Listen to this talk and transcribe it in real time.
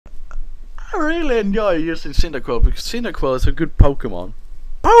I really enjoy using Cyndaquil because Cyndaquil is a good Pokemon.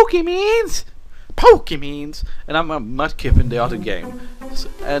 Pokemons! Pokemons! And I'm a Mudkip in the other game.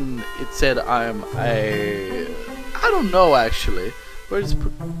 And it said I'm a... I don't know actually. But it's...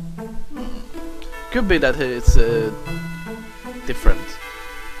 Could be that it's different.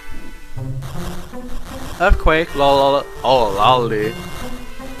 Earthquake, lol, oh lolly.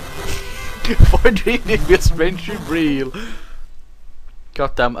 For dreaming with strangely real.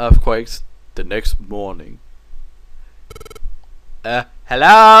 Goddamn earthquakes the next morning.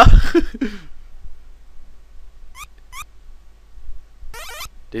 Hello?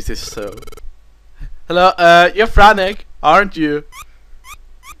 This is so... Hello, you're Frantic, aren't you?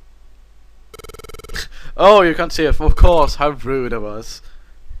 Oh, you can't see it, of course, how rude of us.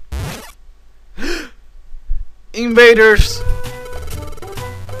 Invaders!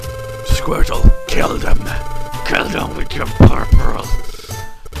 Squirtle, kill them! Kill them with your purple!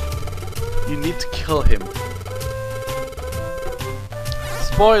 You need to kill him.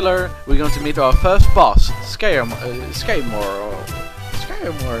 Spoiler, we're going to meet our first boss, Skyrimore.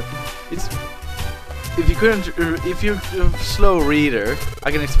 It's... If you're a slow reader,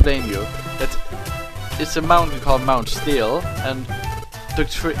 I can explain you that it's a mountain called Mount Steel, and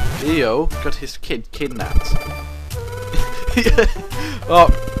Dr. Leo got his kid kidnapped. Oh,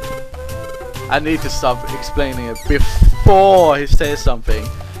 I need to stop explaining it before he says something.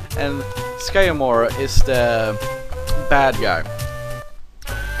 And Skyrimore is the bad guy.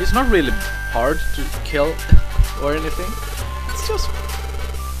 It's not really hard to kill or anything. It's just,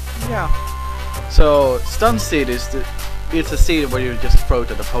 yeah. So Stun Seed is it's a seed where you just throw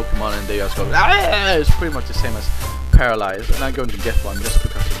it at a Pokemon and they just go. Ah! It's pretty much the same as Paralyze, and I'm going to get one just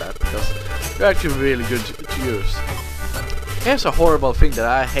because of that, because they're actually really good to use. Here's a horrible thing that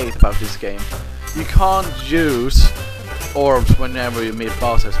I hate about this game: you can't use orbs whenever you meet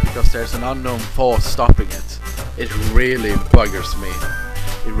bosses because there's an unknown force stopping it. It really buggers me.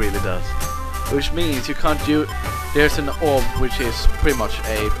 It really does. Which means you can't use. There's an orb which is pretty much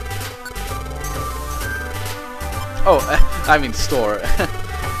a. Oh, I mean store.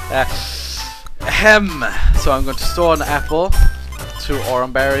 So I'm going to store an apple, 2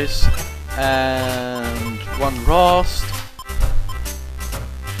 orange berries, and 1 roast,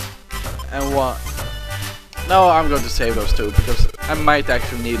 and 1. No, I'm going to save those 2 because I might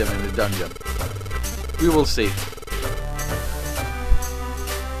actually need them in the dungeon. We will see.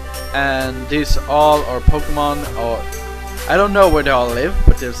 And these all are Pokemon, or I don't know where they all live,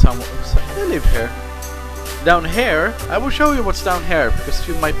 but there's some they live here. Down here, I will show you what's down here because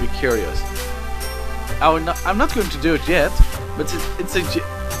you might be curious. I'm not going to do it yet, but it's a gym.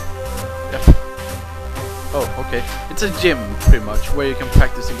 Oh, okay. It's a gym, pretty much, where you can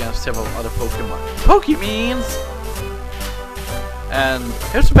practice against several other Pokemon. Pokemons! And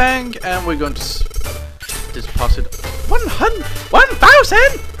here's a bank, and we're going to deposit 1,000!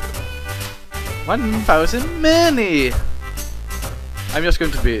 1,000 money! I'm just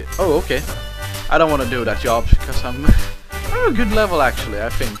going to be... Oh, okay. I don't want to do that job because I'm a good level actually. I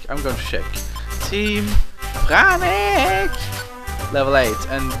think I'm going to check. Team Frantic level 8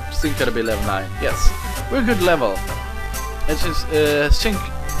 and Sync gotta be level 9. Yes, we're a good level. And since Sync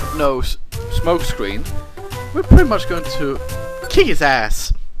knows Smokescreen, we're pretty much going to kick his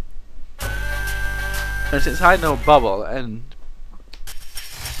ass. And since I know Bubble, and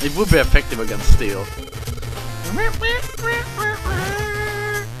it would be effective against Steel.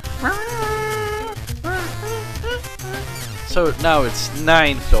 So now it's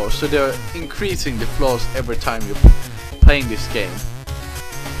 9 floors, so they're increasing the floors every time you're playing this game.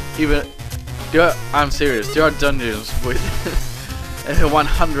 Even I'm serious, there are dungeons with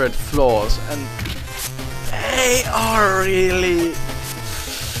 100 floors, and they are really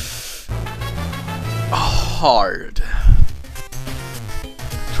hard.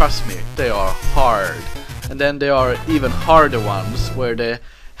 Trust me, they are hard. And then there are even harder ones where they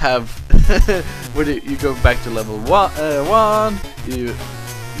have where you go back to level 1, you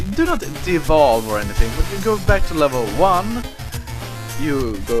do not devolve or anything, but you go back to level 1,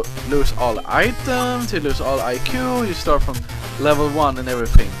 you lose all items, you lose all IQ, you start from level 1 and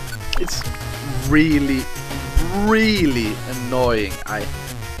everything. It's really, really annoying.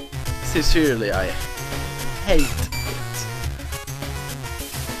 Sincerely, I hate it.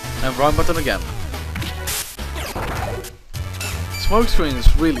 And wrong button again. Smokescreen is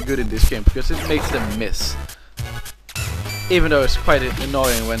really good in this game because it makes them miss. Even though it's quite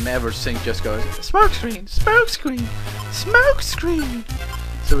annoying whenever Sync just goes Smokescreen, Smokescreen, Smokescreen.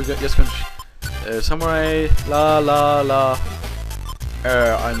 So we got just going to Samurai, la la la.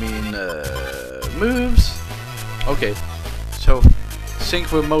 Moves. Okay, so Sync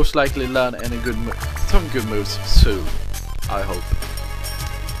will most likely learn some good moves soon, I hope.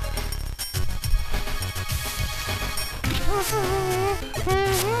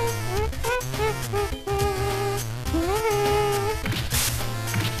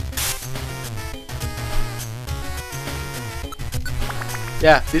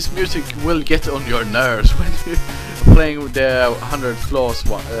 Yeah, this music will get on your nerves when you're playing with the 100 floors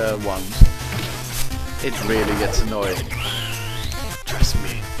ones. It really gets annoying. Trust me,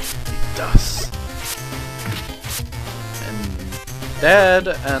 it does. And dead,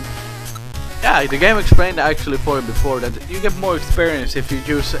 and yeah, the game explained actually for you before that you get more experience if you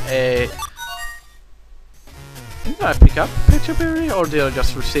use a... Did I pick up Picture Berry, or did I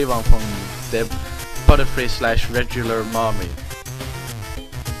just receive one from the Butterfree / regular mommy?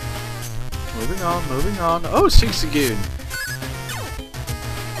 Moving on, moving on. Oh, Zigzagoon!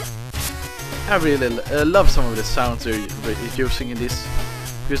 I really love some of the sounds they're using in this.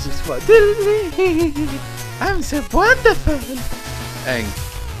 Because it's like, I'm so wonderful! And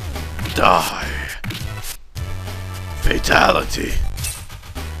die! Fatality!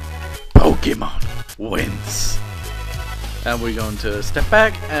 Pokemon wins! And we're going to step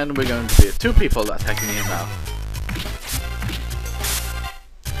back, and we're going to be 2 people attacking him now.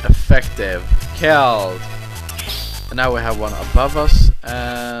 Effective. Killed. And now we have one above us,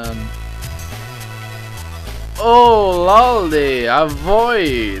 and... Oh, lolly!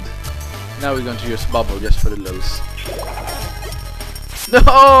 Avoid! Now we're going to use Bubble just for the lulz.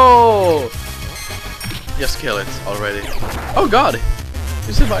 No! Just kill it already. Oh god!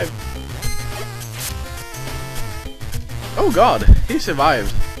 He survived. Oh god! He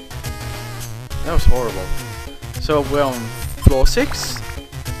survived. That was horrible. So we're on floor 6.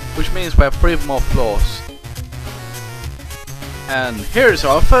 Which means we have 3 more floors. And here's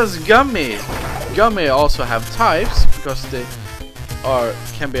our first Gummy! Gummy also have types, because they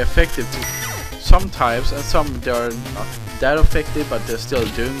can be effective to some types, and some they are not that effective, but they're still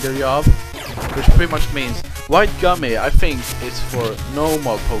doing their job. Which pretty much means White Gummy, I think, is for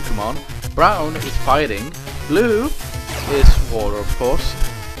normal Pokemon. Brown is fighting. Blue is water, of course.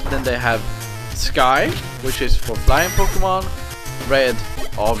 Then they have Sky, which is for flying Pokemon. Red,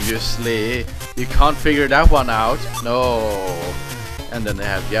 obviously. You can't figure that one out. No. And then they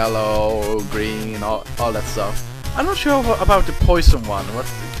have yellow, green, all that stuff. I'm not sure about the poison one, what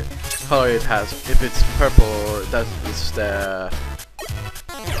color it has. If it's purple or that is the...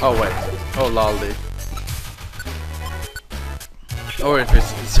 Oh wait, oh lolly. Or if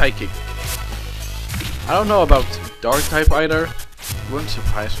it's psychic. I don't know about dark type either. Wouldn't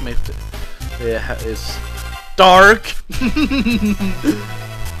surprise me if it is dark.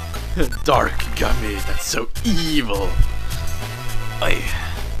 Dark Gummy, that's so evil. Aye.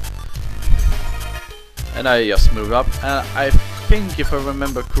 And I just move up, and I think if I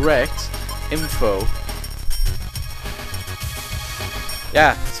remember correct, info.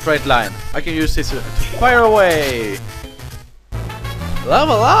 Yeah, straight line. I can use this to fire away.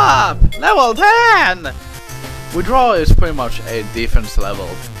 Level up! Level 10! Withdraw is pretty much a defense level.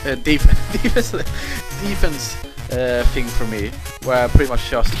 Defense thing for me, where I pretty much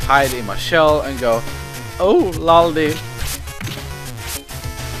just hide in my shell and go, oh lolly.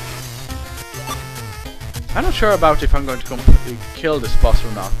 I'm not sure about if I'm going to kill this boss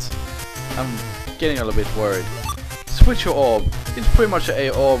or not. I'm getting a little bit worried. Switch your orb. It's pretty much a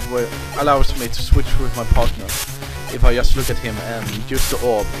orb where allows me to switch with my partner. If I just look at him and use the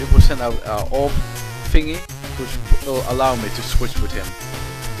orb, it will send out an orb thingy, which will allow me to switch with him.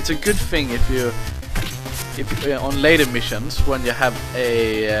 It's a good thing if you on later missions when you have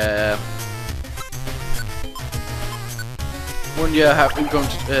a you're going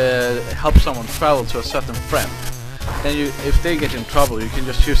to help someone travel to a certain friend. Then if they get in trouble, you can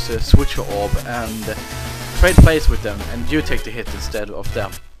just use the switch your orb and trade place with them, and you take the hit instead of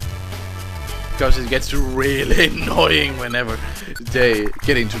them. Because it gets really annoying whenever they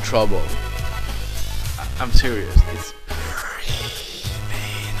get into trouble. I'm serious, it's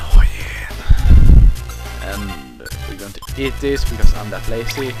really annoying. And we're going to eat this because I'm that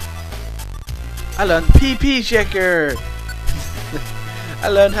lazy. I learned PP checker! I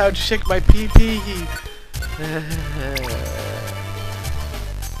learned how to check my PP!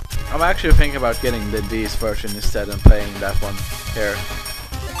 I'm actually thinking about getting the DS version instead and playing that one here.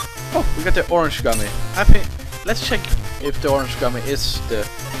 Oh, we got the orange gummy. I think let's check if the orange gummy is the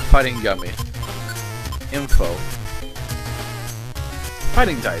fighting gummy. Info.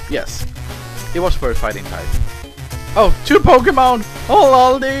 Fighting type, yes. It was for a fighting type. Oh, 2 Pokemon! Oh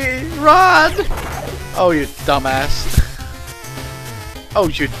lolly! Run! Oh you dumbass. Oh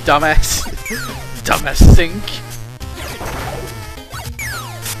you dumbass. Dumbass sink.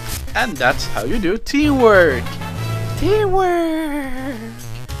 And that's how you do teamwork. Teamwork.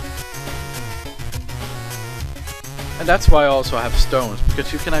 And that's why I also have stones,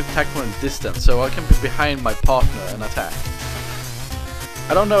 because you can attack from a distance, so I can be behind my partner and attack.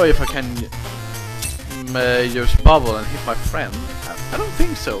 I don't know if I can use bubble and hit my friend. I don't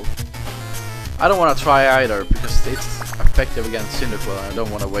think so. I don't want to try either, because it's effective against Cyndaquil and I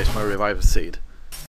don't want to waste my revival seed.